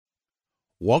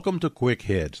Welcome to Quick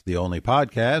Hits, the only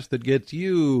podcast that gets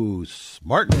you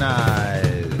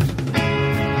smartenized.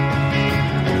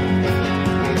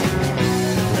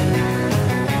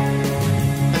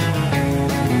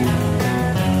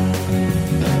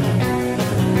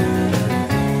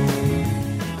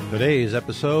 Today's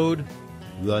episode,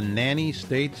 The Nanny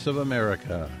States of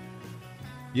America.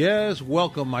 Yes,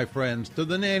 welcome, my friends, to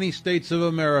the Nanny States of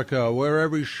America, where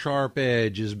every sharp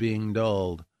edge is being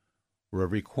dulled, where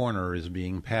every corner is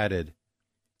being padded,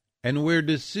 and where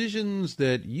decisions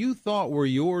that you thought were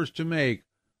yours to make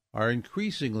are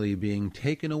increasingly being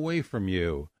taken away from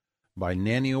you by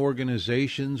nanny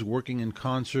organizations working in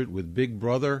concert with Big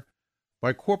Brother,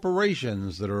 by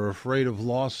corporations that are afraid of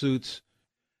lawsuits,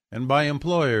 and by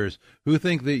employers who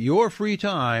think that your free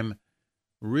time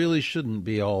really shouldn't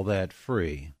be all that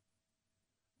free.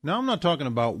 Now, I'm not talking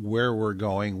about where we're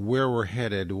going, where we're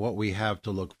headed, what we have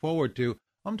to look forward to.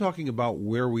 I'm talking about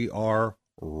where we are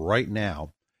right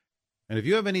now. And if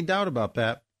you have any doubt about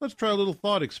that, let's try a little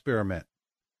thought experiment.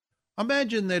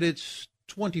 Imagine that it's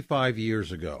 25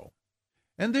 years ago,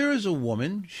 and there is a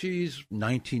woman. She's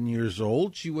 19 years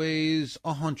old. She weighs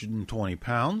 120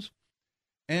 pounds.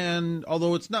 And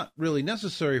although it's not really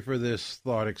necessary for this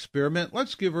thought experiment,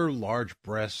 let's give her large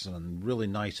breasts and really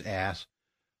nice ass,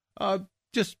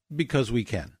 just because we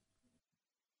can.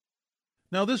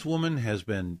 Now, this woman has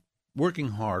been working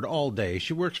hard all day.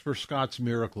 She works for Scotts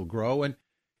Miracle-Gro, and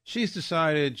she's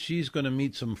decided she's going to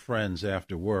meet some friends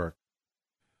after work.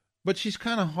 But she's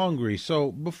kind of hungry,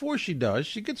 so before she does,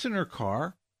 she gets in her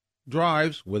car,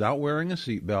 drives without wearing a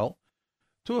seatbelt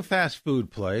to a fast food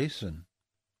place, and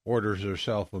orders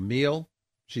herself a meal.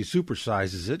 She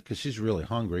supersizes it because she's really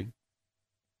hungry.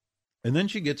 And then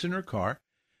she gets in her car,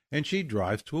 and she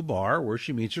drives to a bar where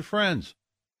she meets her friends.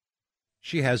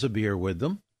 She has a beer with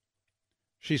them.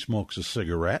 She smokes a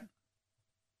cigarette.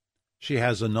 She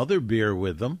has another beer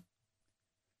with them.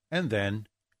 And then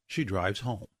she drives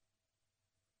home.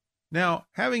 Now,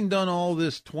 having done all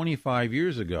this 25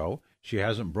 years ago, she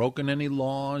hasn't broken any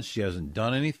laws. She hasn't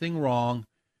done anything wrong.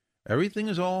 Everything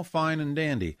is all fine and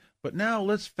dandy. But now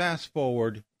let's fast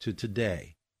forward to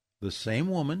today. The same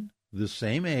woman, the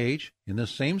same age, in the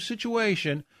same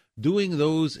situation, doing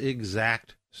those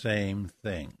exact same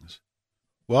things.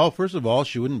 Well, first of all,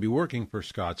 she wouldn't be working for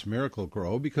Scotts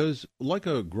Miracle-Gro because, like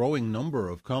a growing number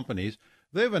of companies,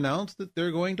 they've announced that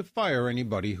they're going to fire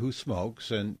anybody who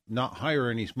smokes and not hire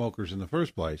any smokers in the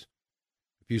first place.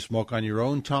 If you smoke on your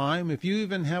own time, if you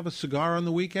even have a cigar on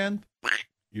the weekend,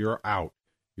 you're out.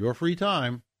 Your free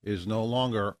time is no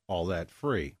longer all that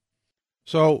free.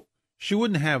 So she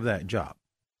wouldn't have that job.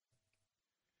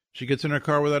 She gets in her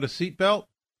car without a seatbelt.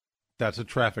 That's a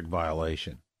traffic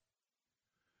violation.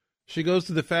 She goes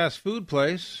to the fast food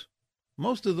place.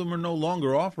 Most of them are no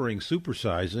longer offering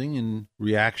supersizing in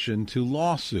reaction to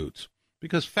lawsuits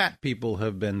because fat people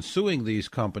have been suing these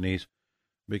companies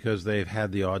because they've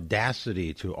had the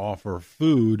audacity to offer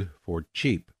food for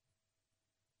cheap.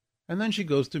 And then she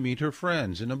goes to meet her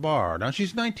friends in a bar. Now,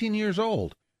 she's 19 years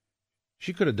old.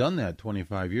 She could have done that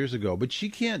 25 years ago, but she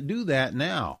can't do that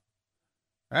now.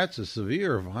 That's a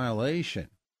severe violation.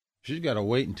 She's got to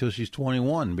wait until she's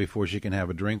 21 before she can have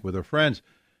a drink with her friends.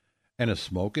 And a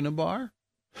smoke in a bar?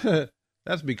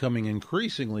 That's becoming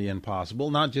increasingly impossible,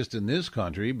 not just in this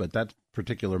country, but that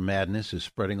particular madness is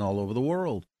spreading all over the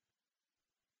world.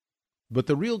 But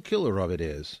the real killer of it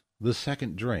is the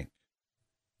second drink.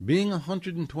 Being a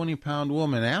 120-pound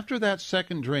woman, after that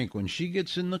second drink, when she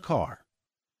gets in the car,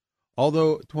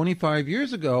 although 25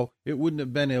 years ago it wouldn't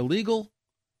have been illegal,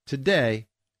 today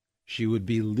she would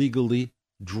be legally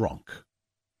drunk.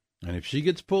 And if she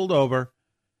gets pulled over,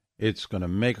 it's going to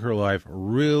make her life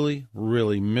really,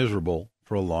 really miserable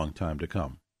for a long time to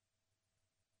come.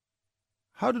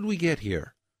 How did we get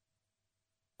here?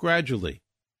 Gradually,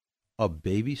 a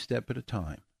baby step at a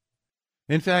time.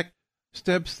 In fact,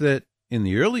 steps that in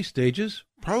the early stages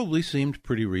probably seemed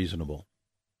pretty reasonable.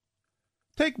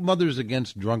 Take Mothers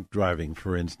Against Drunk Driving,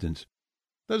 for instance.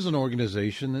 There's an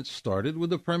organization that started with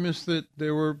the premise that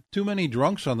there were too many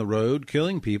drunks on the road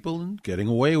killing people and getting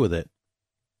away with it.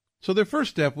 So their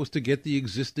first step was to get the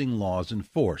existing laws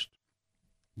enforced,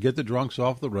 get the drunks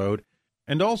off the road,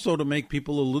 and also to make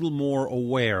people a little more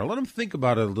aware. Let them think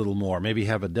about it a little more, maybe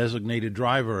have a designated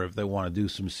driver if they want to do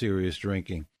some serious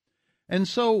drinking. And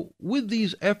so with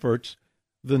these efforts,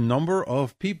 the number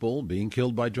of people being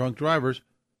killed by drunk drivers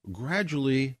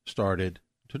gradually started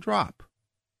to drop.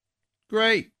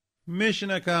 Great.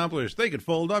 Mission accomplished. They could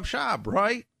fold up shop,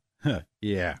 right?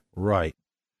 Yeah, right.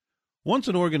 Once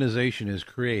an organization is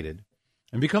created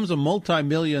and becomes a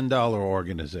multi-million-dollar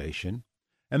organization,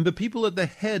 and the people at the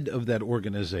head of that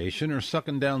organization are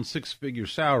sucking down six-figure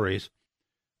salaries,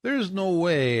 there's no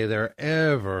way they're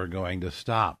ever going to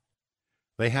stop.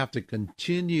 They have to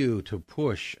continue to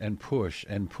push and push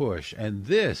and push, and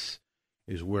this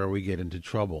is where we get into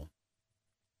trouble.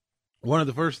 One of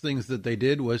the first things that they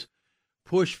did was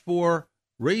push for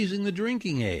raising the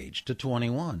drinking age to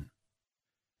 21.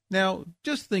 Now,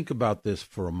 just think about this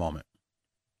for a moment.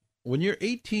 When you're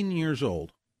 18 years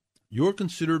old, you're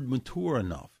considered mature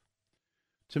enough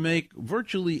to make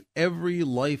virtually every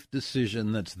life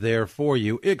decision that's there for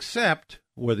you, except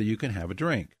whether you can have a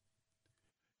drink.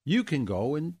 You can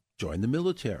go and join the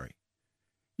military.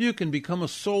 You can become a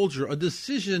soldier, a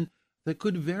decision that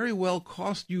could very well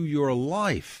cost you your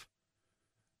life.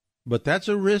 But that's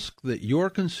a risk that you're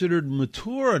considered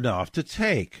mature enough to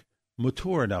take,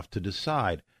 mature enough to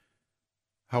decide.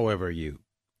 However, you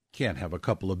can't have a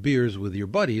couple of beers with your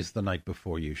buddies the night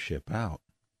before you ship out.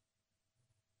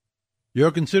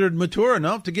 You're considered mature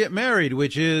enough to get married,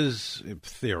 which is,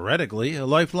 theoretically, a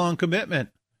lifelong commitment.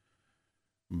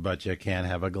 But you can't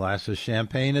have a glass of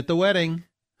champagne at the wedding.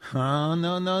 Oh,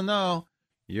 no.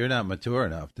 You're not mature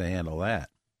enough to handle that.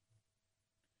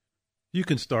 You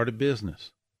can start a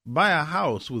business, buy a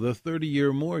house with a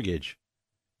 30-year mortgage,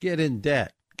 get in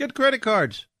debt, get credit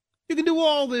cards. You can do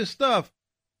all this stuff,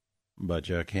 but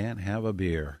you can't have a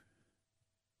beer.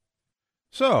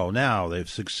 So now they've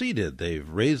succeeded. They've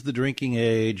raised the drinking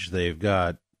age. They've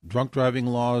got drunk driving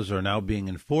laws are now being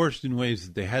enforced in ways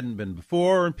that they hadn't been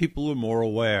before, and people are more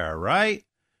aware, right?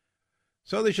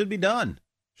 So they should be done.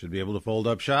 Should be able to fold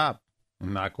up shop.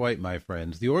 Not quite, my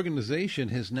friends. The organization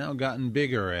has now gotten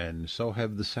bigger, and so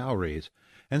have the salaries.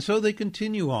 And so they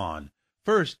continue on.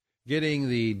 First, getting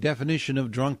the definition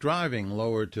of drunk driving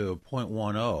lowered to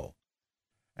 .10.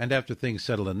 And after things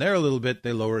settle in there a little bit,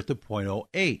 they lower it to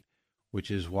 .08, which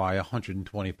is why a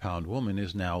 120-pound woman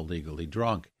is now legally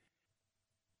drunk.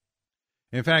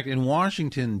 In fact, in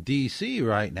Washington, D.C.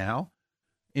 right now,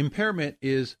 impairment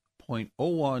is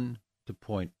 .01 to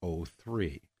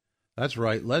 .03. That's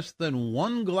right, less than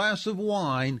one glass of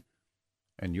wine,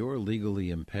 and you're legally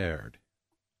impaired.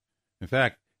 In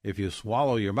fact, if you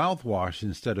swallow your mouthwash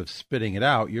instead of spitting it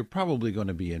out, you're probably going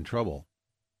to be in trouble.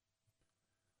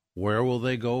 Where will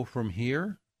they go from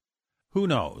here? Who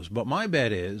knows, but my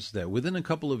bet is that within a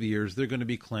couple of years they're going to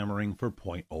be clamoring for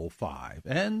 .05,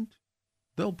 and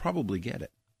they'll probably get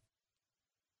it.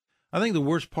 I think the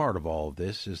worst part of all of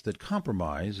this is that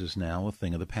compromise is now a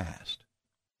thing of the past.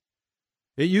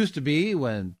 It used to be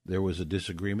when there was a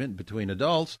disagreement between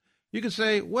adults, you could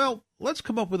say, well, let's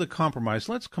come up with a compromise.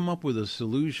 Let's come up with a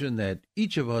solution that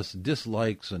each of us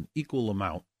dislikes an equal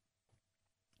amount,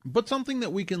 but something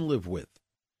that we can live with.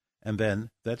 And then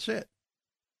that's it.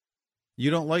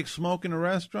 You don't like smoke in a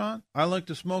restaurant? I like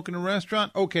to smoke in a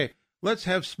restaurant? Okay, let's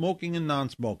have smoking and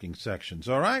non-smoking sections,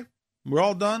 all right? We're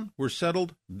all done. We're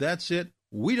settled. That's it.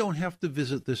 We don't have to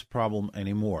visit this problem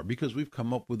anymore because we've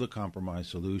come up with a compromise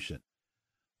solution.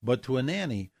 But to a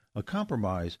nanny, a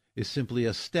compromise is simply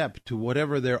a step to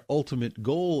whatever their ultimate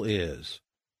goal is.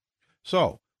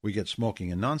 So we get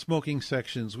smoking and non-smoking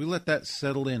sections. We let that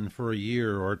settle in for a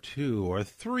year or 2 or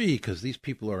 3 because these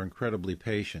people are incredibly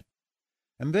patient.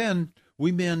 And then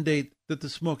we mandate that the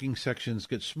smoking sections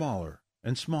get smaller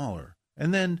and smaller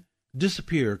and then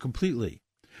disappear completely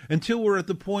until we're at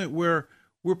the point where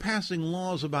we're passing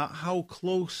laws about how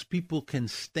close people can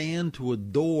stand to a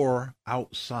door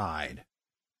outside.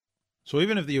 So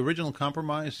even if the original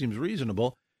compromise seems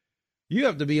reasonable, you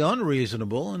have to be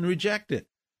unreasonable and reject it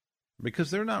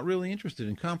because they're not really interested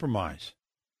in compromise.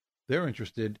 They're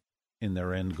interested in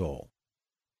their end goal.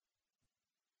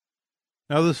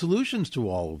 Now, the solutions to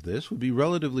all of this would be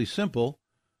relatively simple,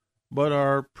 but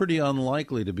are pretty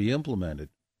unlikely to be implemented.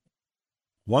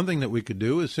 One thing that we could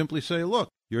do is simply say, look,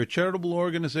 you're a charitable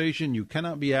organization, you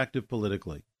cannot be active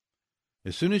politically.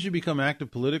 As soon as you become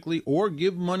active politically or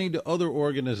give money to other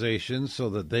organizations so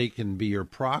that they can be your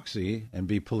proxy and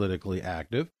be politically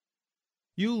active,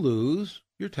 you lose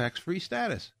your tax-free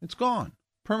status. It's gone,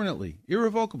 permanently,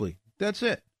 irrevocably. That's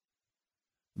it.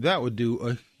 That would do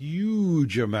a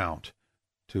huge amount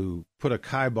to put a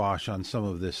kibosh on some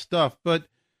of this stuff, but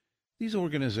these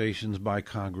organizations buy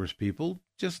Congress people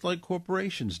just like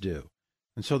corporations do,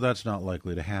 and so that's not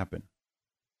likely to happen.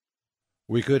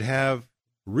 We could have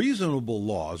reasonable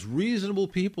laws, reasonable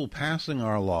people passing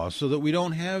our laws so that we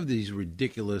don't have these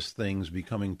ridiculous things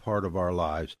becoming part of our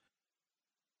lives.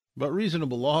 But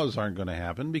reasonable laws aren't going to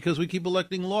happen because we keep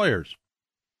electing lawyers.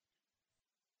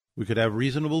 We could have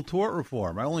reasonable tort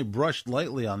reform. I only brushed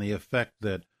lightly on the effect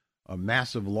that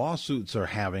massive lawsuits are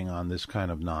having on this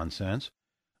kind of nonsense.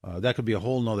 That could be a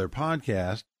whole nother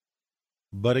podcast.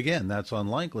 But again, that's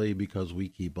unlikely because we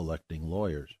keep electing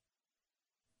lawyers.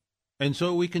 And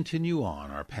so we continue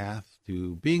on our path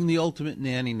to being the ultimate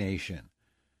nanny nation.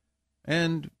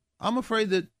 And I'm afraid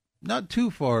that not too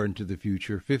far into the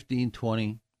future, 15,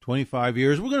 20, 25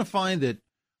 years, we're going to find that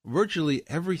virtually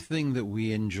everything that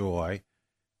we enjoy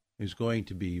is going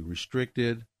to be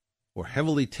restricted or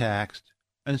heavily taxed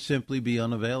and simply be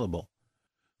unavailable.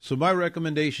 So my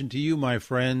recommendation to you, my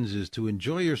friends, is to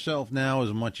enjoy yourself now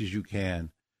as much as you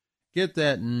can. Get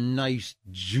that nice,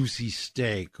 juicy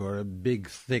steak or a big,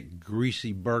 thick,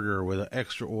 greasy burger with an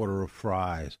extra order of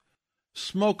fries.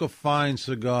 Smoke a fine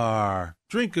cigar.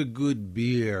 Drink a good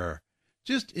beer.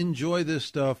 Just enjoy this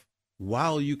stuff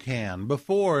while you can,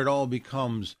 before it all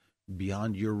becomes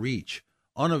beyond your reach,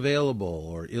 unavailable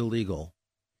or illegal.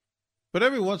 But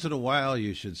every once in a while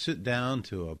you should sit down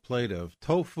to a plate of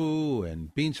tofu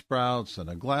and bean sprouts and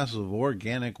a glass of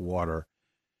organic water,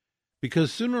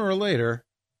 because sooner or later,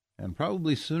 and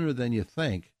probably sooner than you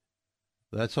think,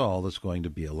 that's all that's going to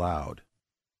be allowed.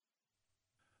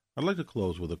 I'd like to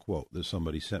close with a quote that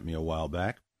somebody sent me a while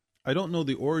back. I don't know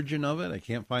the origin of it. I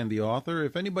can't find the author.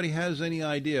 If anybody has any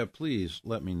idea, please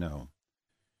let me know.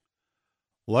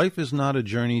 Life is not a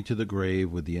journey to the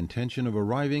grave with the intention of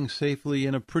arriving safely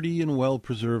in a pretty and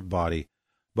well-preserved body,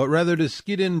 but rather to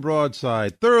skid in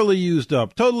broadside, thoroughly used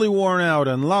up, totally worn out,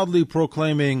 and loudly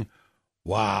proclaiming,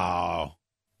 "Wow,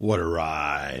 what a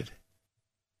ride."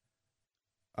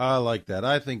 I like that.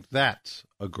 I think that's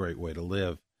a great way to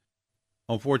live.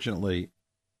 Unfortunately,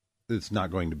 it's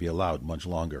not going to be allowed much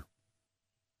longer.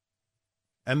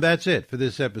 And that's it for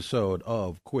this episode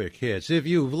of Quick Hits. If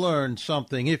you've learned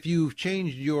something, if you've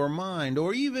changed your mind,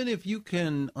 or even if you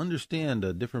can understand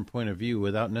a different point of view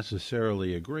without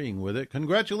necessarily agreeing with it,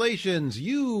 congratulations,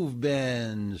 you've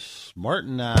been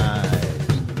smartenized.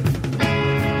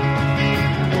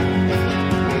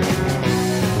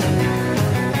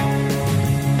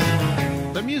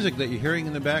 The music that you're hearing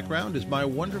in the background is My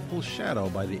Wonderful Shadow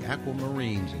by the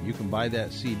Aquamarines, and you can buy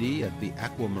that CD at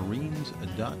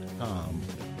theaquamarines.com.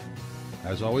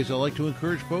 As always, I'd like to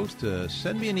encourage folks to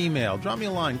send me an email, drop me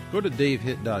a line, go to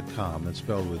davehit.com, that's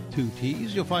spelled with 2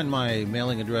 T's. You'll find my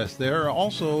mailing address there.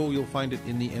 Also, you'll find it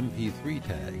in the MP3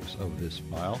 tags of this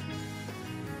file.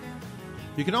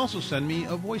 You can also send me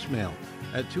a voicemail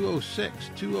at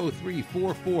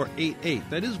 206-203-4488.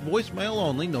 That is voicemail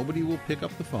only. Nobody will pick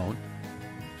up the phone.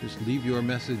 Just leave your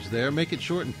message there. Make it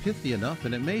short and pithy enough,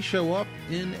 and it may show up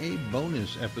in a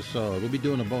bonus episode. We'll be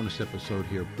doing a bonus episode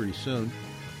here pretty soon.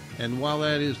 And while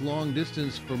that is long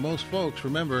distance for most folks,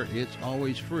 remember, it's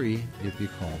always free if you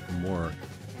call from work.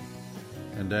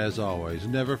 And as always,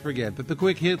 never forget that the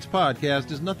Quick Hits podcast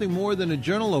is nothing more than a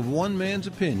journal of one man's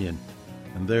opinion,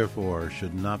 and therefore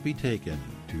should not be taken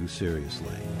too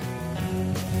seriously.